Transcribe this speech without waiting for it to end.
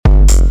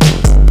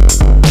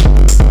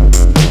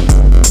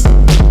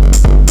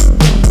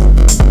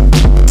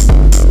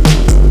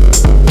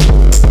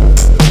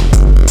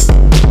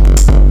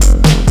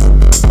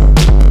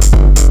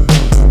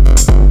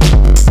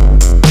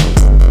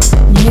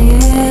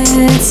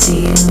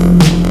сил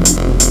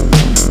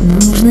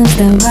нужно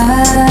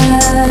вставать,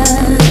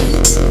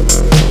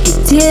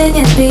 и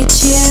день от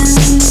причин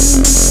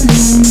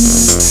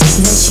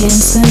зачем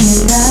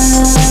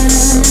вспоминать.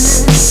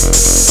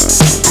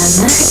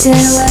 Она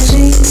хотела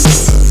жить,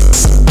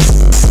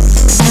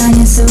 а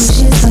не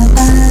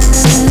существовать.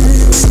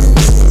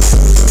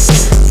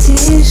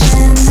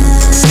 Тишина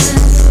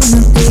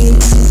внутри,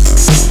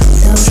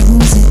 тоже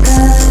музыка,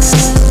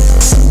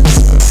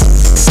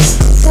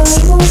 тоже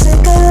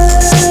музыка,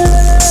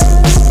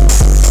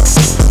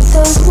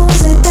 тоже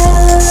музыка,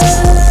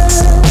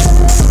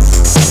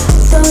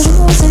 тоже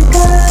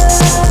музыка,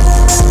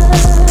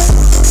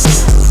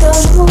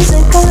 тоже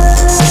музыка.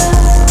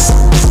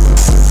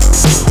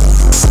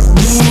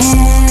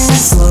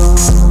 Нет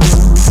слов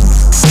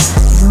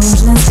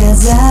нужно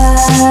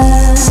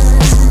сказать.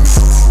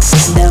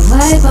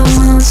 Давай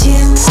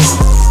помолчим,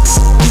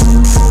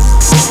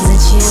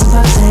 зачем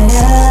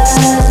повторять?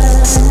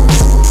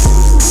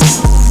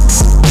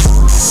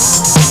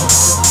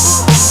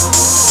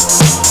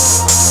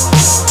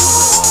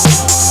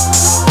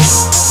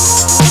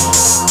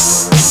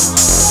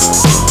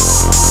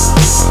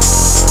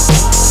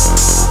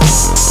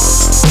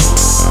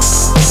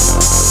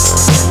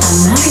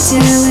 Она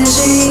хотела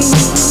жить,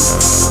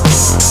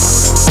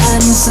 а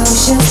не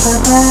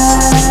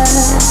существовать.